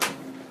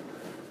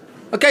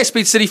Okay,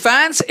 Speed City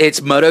fans,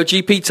 it's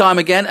MotoGP time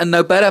again, and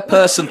no better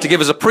person to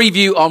give us a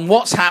preview on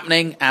what's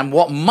happening and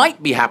what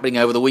might be happening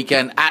over the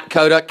weekend at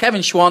COTA,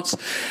 Kevin Schwantz.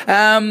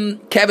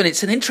 Kevin,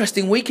 it's an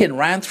interesting weekend,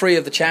 round 3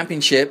 of the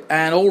championship,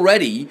 and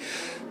already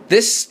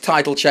this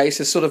title chase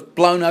has sort of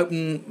blown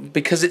open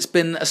because it's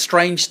been a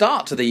strange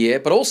start to the year,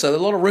 but also a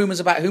lot of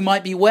rumours about who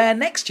might be where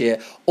next year.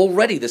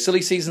 Already, the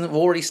silly season have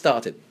already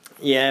started.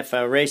 Yeah, if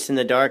a race in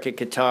the dark at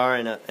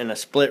Qatar and a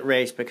split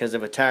race because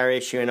of a tire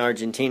issue in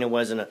Argentina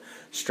wasn't a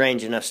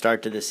strange enough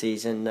start to the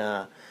season,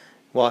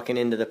 walking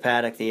into the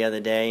paddock the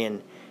other day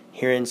and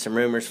hearing some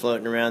rumors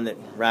floating around that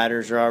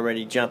riders are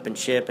already jumping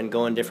ship and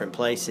going different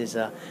places,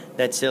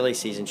 that silly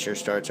season sure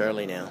starts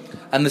early now.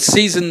 And the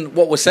season,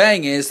 what we're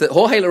saying is that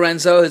Jorge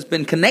Lorenzo has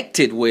been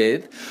connected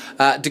with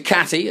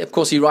Ducati. Of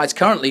course, he rides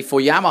currently for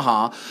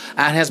Yamaha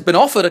and has been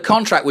offered a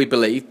contract, we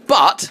believe,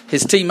 but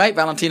his teammate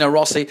Valentino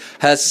Rossi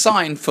has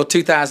signed for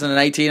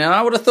 2018, and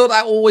I would have thought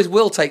that always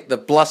will take the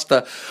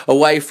bluster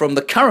away from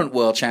the current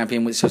world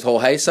champion, which is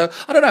Jorge. So,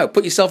 I don't know,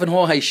 put yourself in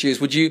Jorge's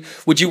shoes. Would you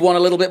want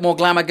a little bit more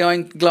glamour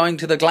going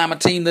to the glamour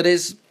team that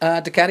is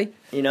Ducati?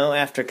 You know,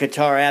 after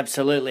Qatar,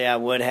 absolutely I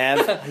would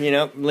have.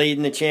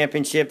 Leading the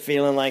championship,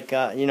 feeling like,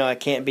 I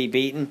can't be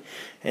beaten.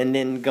 And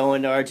then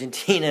going to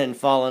Argentina and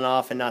falling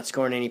off and not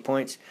scoring any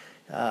points,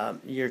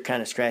 you're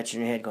kind of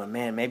scratching your head going,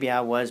 man, maybe I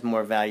was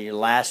more valued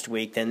last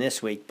week than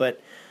this week. But,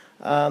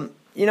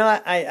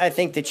 I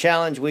think the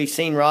challenge, we've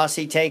seen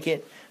Rossi take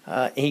it.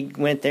 He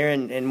went there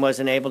and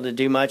wasn't able to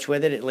do much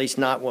with it, at least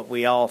not what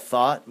we all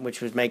thought,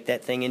 which was make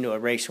that thing into a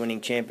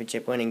race-winning,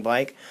 championship-winning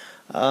bike.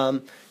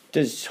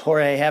 Does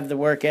Jorge have the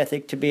work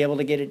ethic to be able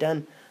to get it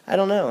done? I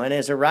don't know. And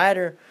as a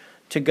rider,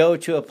 to go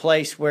to a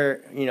place where,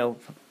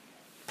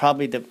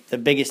 probably the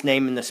biggest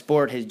name in the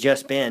sport has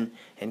just been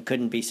and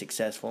couldn't be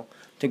successful,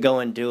 to go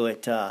and do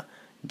it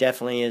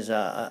definitely is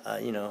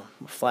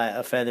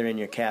a feather in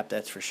your cap,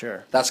 that's for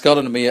sure. That's got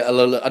to be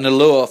an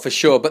allure for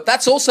sure. But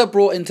that's also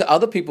brought into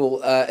other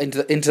people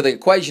into the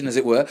equation, as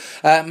it were.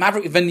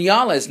 Maverick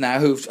Vinales now,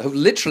 who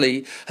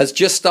literally has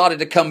just started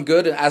to come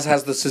good, as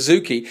has the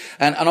Suzuki.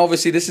 And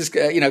obviously this is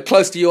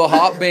close to your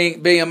heart,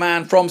 being a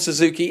man from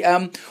Suzuki.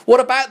 What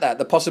about that?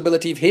 The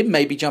possibility of him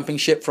maybe jumping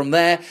ship from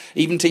there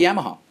even to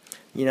Yamaha.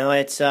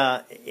 It's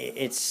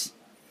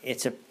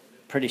a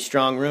pretty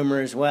strong rumor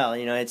as well.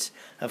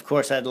 Of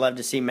course, I'd love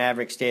to see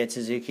Maverick stay at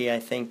Suzuki. I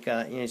think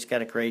he's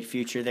got a great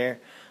future there.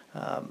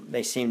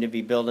 They seem to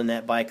be building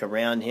that bike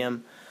around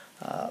him.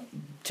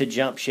 To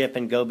jump ship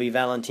and go be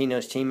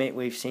Valentino's teammate,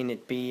 we've seen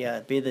it be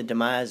the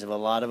demise of a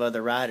lot of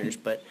other riders.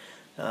 But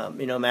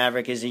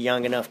Maverick is a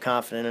young enough,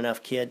 confident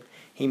enough kid.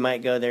 He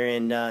might go there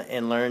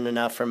and learn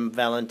enough from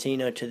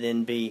Valentino to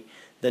then be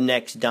the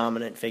next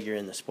dominant figure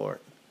in the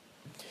sport.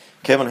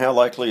 Kevin, how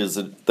likely is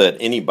it that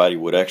anybody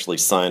would actually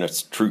sign a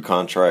true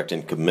contract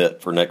and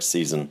commit for next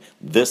season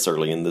this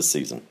early in this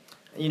season?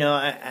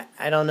 I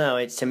don't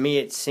know. To me,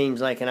 it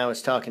seems like, and I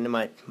was talking to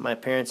my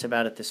parents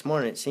about it this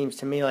morning, it seems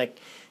to me like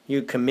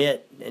you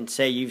commit and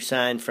say you've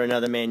signed for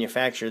another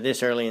manufacturer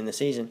this early in the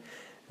season,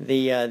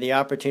 the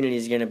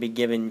opportunities that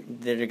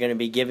are going to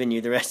be given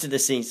you the rest of the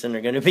season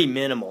are going to be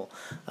minimal.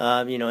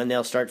 And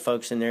they'll start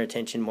focusing their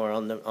attention more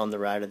on the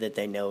rider that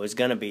they know is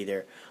going to be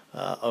there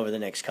over the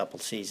next couple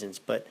seasons.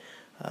 But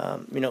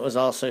it was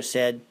also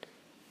said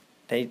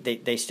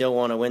they still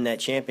want to win that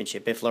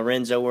championship. If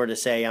Lorenzo were to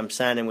say, I'm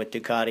signing with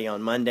Ducati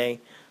on Monday,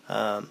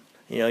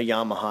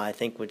 Yamaha, I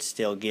think, would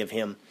still give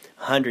him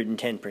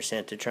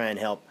 110% to try and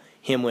help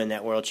him win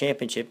that world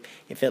championship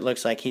if it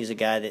looks like he's a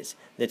guy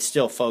that's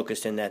still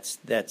focused and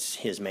that's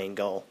his main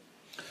goal.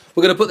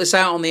 We're going to put this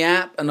out on the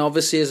app, and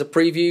obviously as a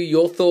preview,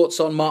 your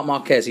thoughts on Marc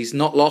Marquez. He's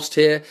not lost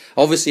here.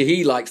 Obviously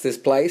he likes this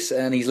place,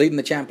 and he's leading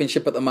the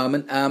championship at the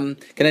moment. Can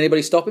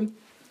anybody stop him?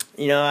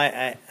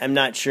 I'm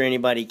not sure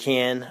anybody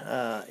can.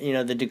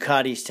 The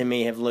Ducatis to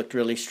me have looked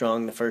really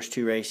strong the first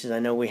 2 races. I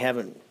know we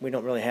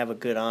don't really have a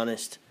good,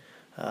 honest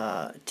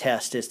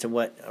test as to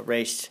what a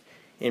race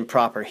in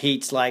proper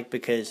heat's like,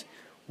 because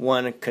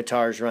 1,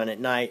 Qatar's run at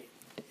night.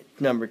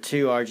 Number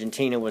 2,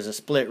 Argentina was a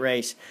split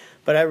race.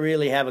 But I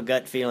really have a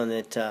gut feeling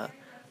that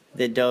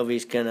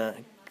Dovi's gonna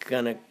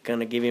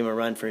give him a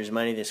run for his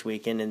money this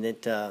weekend, and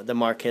that the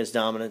Marquez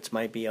dominance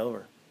might be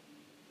over.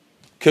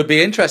 Could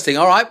be interesting.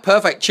 All right,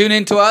 perfect. Tune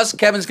in to us.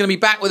 Kevin's going to be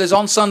back with us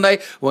on Sunday.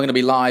 We're going to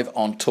be live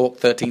on Talk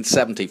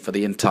 1370 for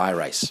the entire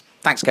race.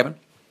 Thanks, Kevin.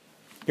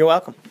 You're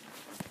welcome.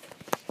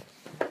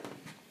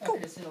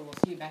 Okay, so we'll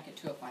see you back at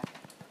 2:05.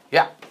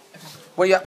 Yeah. Okay. Well, yeah.